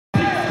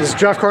This is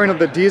Jeff Coyne of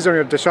the D Zone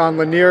of Deshaun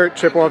Lanier,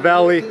 Chippewa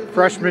Valley,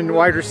 freshman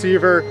wide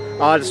receiver.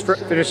 Just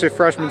finished your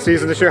freshman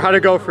season this year. How'd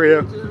it go for you?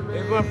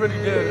 It's going pretty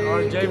good.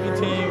 Our JV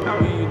team,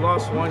 we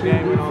lost one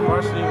game, and on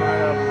varsity we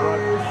brought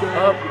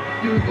up.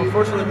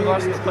 Unfortunately, we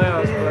lost in the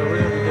playoffs, but we're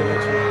gonna be good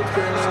next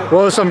year.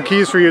 What were some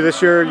keys for you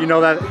this year?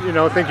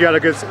 Think you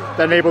had that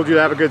enabled you to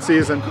have a good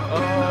season.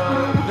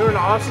 During the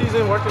off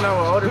season, working out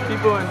with older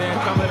people, and then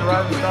coming to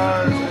Rising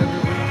Stars every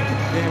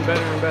week, getting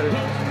better and better.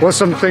 What's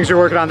some things you're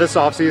working on this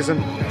off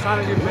season?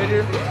 Trying to get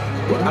bigger.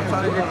 I'm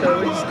trying to get to at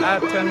least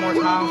add 10 more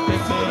times,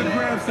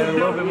 15, and a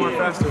little bit more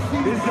faster.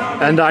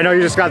 And I know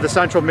you just got the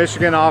Central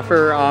Michigan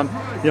offer, a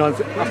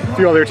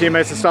few other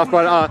teammates and stuff,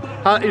 but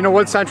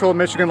what's Central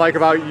Michigan like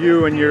about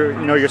you and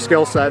your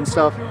skill set and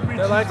stuff?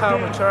 They like how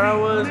mature I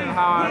was and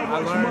how I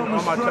learned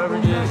all my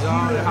coverages,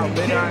 and how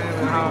big I am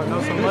and how I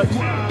know so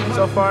much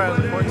so far as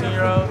a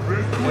 14-year-old,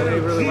 and they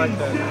really like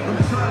that.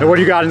 And what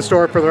do you got in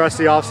store for the rest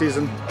of the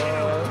offseason?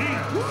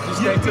 Just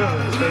stay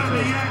tuned.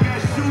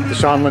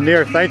 Deshaun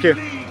Lanier, thank you.